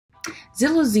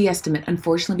Zillow Zestimate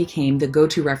unfortunately became the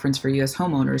go-to reference for U.S.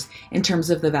 homeowners in terms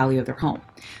of the value of their home.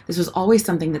 This was always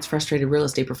something that's frustrated real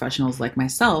estate professionals like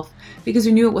myself because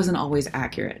we knew it wasn't always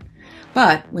accurate.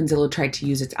 But when Zillow tried to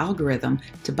use its algorithm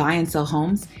to buy and sell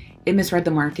homes, it misread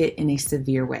the market in a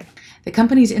severe way. The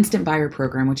company's instant buyer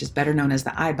program, which is better known as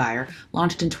the iBuyer,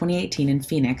 launched in 2018 in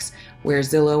Phoenix, where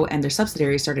Zillow and their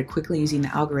subsidiaries started quickly using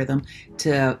the algorithm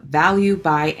to value,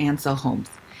 buy, and sell homes.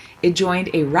 It joined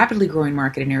a rapidly growing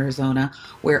market in Arizona,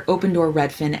 where Opendoor,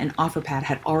 Redfin, and Offerpad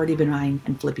had already been buying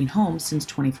and flipping homes since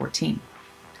 2014.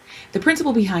 The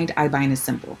principle behind iBuying is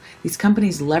simple. These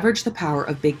companies leverage the power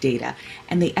of big data,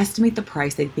 and they estimate the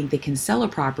price they think they can sell a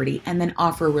property and then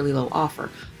offer a really low offer,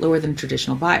 lower than a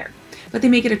traditional buyer. But they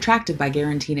make it attractive by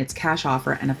guaranteeing its cash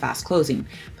offer and a fast closing,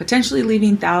 potentially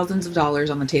leaving thousands of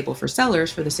dollars on the table for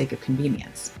sellers for the sake of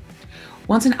convenience.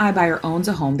 Once an iBuyer owns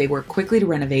a home, they work quickly to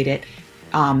renovate it,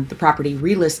 the property,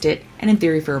 relist it, and in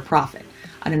theory for a profit.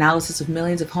 An analysis of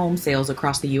millions of home sales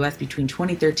across the U.S. between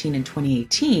 2013 and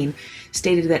 2018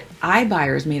 stated that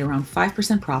iBuyers made around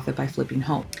 5% profit by flipping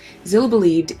homes. Zillow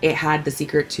believed it had the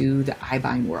secret to the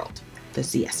iBuying world, the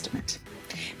Zestimate.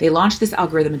 They launched this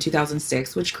algorithm in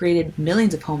 2006, which created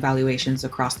millions of home valuations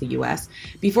across the U.S.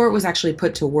 before it was actually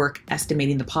put to work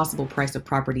estimating the possible price of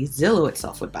properties Zillow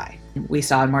itself would buy. We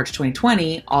saw in March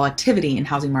 2020, all activity in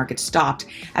housing markets stopped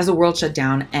as the world shut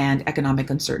down and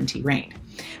economic uncertainty reigned.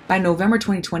 By November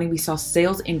 2020, we saw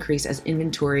sales increase as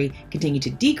inventory continued to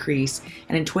decrease,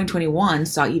 and in 2021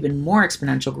 saw even more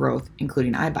exponential growth,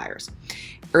 including iBuyers.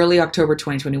 Early October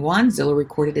 2021, Zillow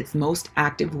recorded its most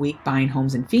active week buying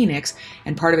homes in Phoenix,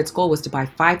 and part of its goal was to buy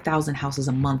 5,000 houses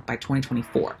a month by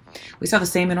 2024. We saw the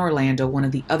same in Orlando, one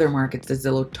of the other markets that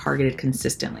Zillow targeted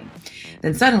consistently.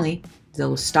 Then suddenly,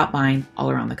 Zillow stopped buying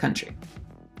all around the country.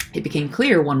 It became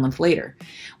clear 1 month later.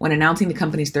 When announcing the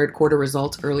company's third quarter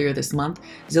results earlier this month,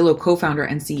 Zillow co-founder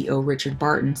and CEO Richard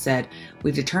Barton said,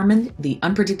 "We've determined the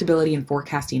unpredictability in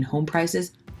forecasting home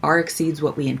prices far exceeds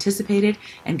what we anticipated,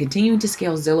 and continuing to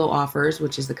scale Zillow Offers,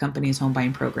 which is the company's home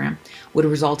buying program, would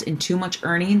result in too much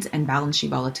earnings and balance sheet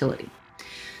volatility."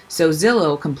 So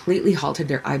Zillow completely halted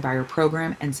their iBuyer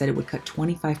program and said it would cut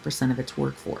 25% of its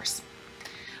workforce.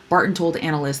 Barton told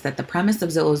analysts that the premise of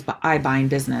Zillow's iBuying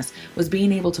business was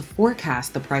being able to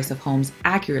forecast the price of homes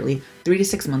accurately 3 to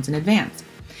 6 months in advance.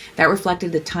 That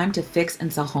reflected the time to fix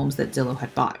and sell homes that Zillow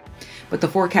had bought. But the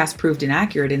forecast proved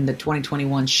inaccurate in the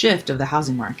 2021 shift of the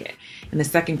housing market. In the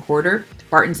second quarter,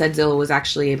 Barton said Zillow was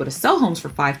actually able to sell homes for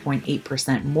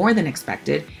 5.8% more than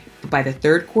expected, but by the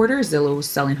third quarter, Zillow was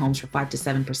selling homes for 5 to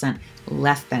 7%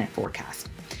 less than it forecast.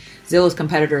 Zillow's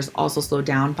competitors also slowed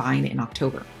down buying in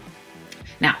October.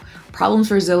 Now, problems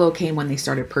for Zillow came when they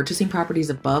started purchasing properties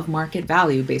above market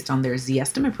value based on their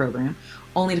Zestimate program,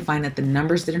 only to find that the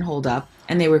numbers didn't hold up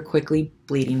and they were quickly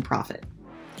bleeding profit.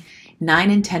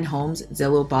 9 in 10 homes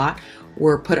Zillow bought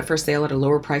were put up for sale at a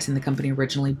lower price than the company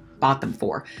originally bought them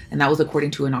for, and that was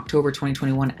according to an October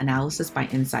 2021 analysis by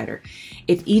Insider.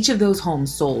 If each of those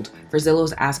homes sold for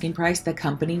Zillow's asking price, the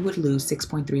company would lose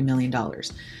 $6.3 million.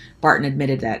 Barton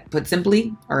admitted that, put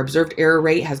simply, our observed error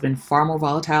rate has been far more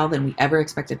volatile than we ever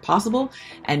expected possible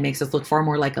and makes us look far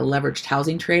more like a leveraged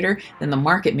housing trader than the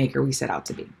market maker we set out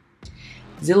to be.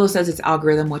 Zillow says its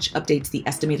algorithm, which updates the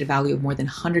estimated value of more than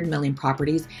 100 million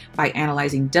properties by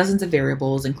analyzing dozens of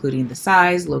variables, including the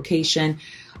size, location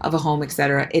of a home,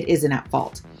 etc., it isn't at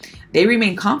fault. They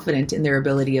remain confident in their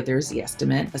ability of their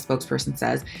Zestimate, a spokesperson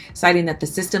says, citing that the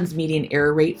system's median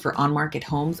error rate for on-market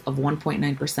homes of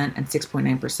 1.9% and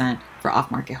 6.9% for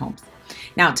off-market homes.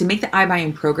 Now, to make the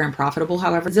iBuying program profitable,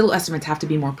 however, Zillow estimates have to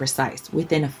be more precise,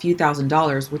 within a few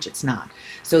 $1,000s, which it's not.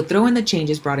 So throw in the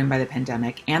changes brought in by the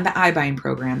pandemic and the iBuying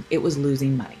program, it was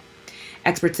losing money.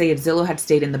 Experts say if Zillow had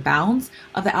stayed in the bounds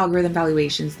of the algorithm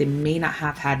valuations, they may not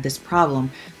have had this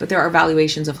problem, but there are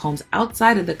valuations of homes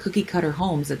outside of the cookie-cutter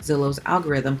homes that Zillow's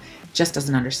algorithm just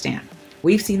doesn't understand.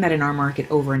 We've seen that in our market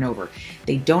over and over.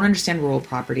 They don't understand rural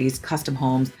properties, custom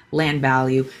homes, land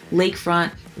value,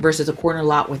 lakefront versus a corner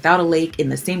lot without a lake in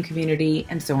the same community,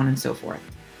 and so on and so forth.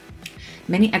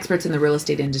 Many experts in the real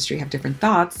estate industry have different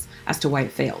thoughts as to why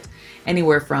it failed.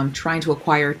 Anywhere from trying to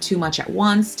acquire too much at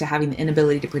once to having the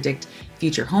inability to predict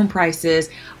future home prices.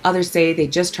 Others say they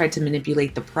just tried to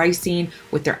manipulate the pricing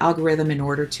with their algorithm in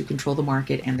order to control the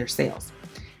market and their sales.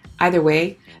 Either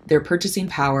way, their purchasing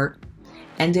power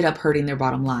ended up hurting their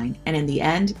bottom line. And in the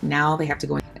end, now they have to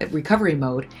go in recovery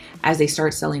mode as they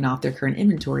start selling off their current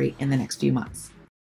inventory in the next few months.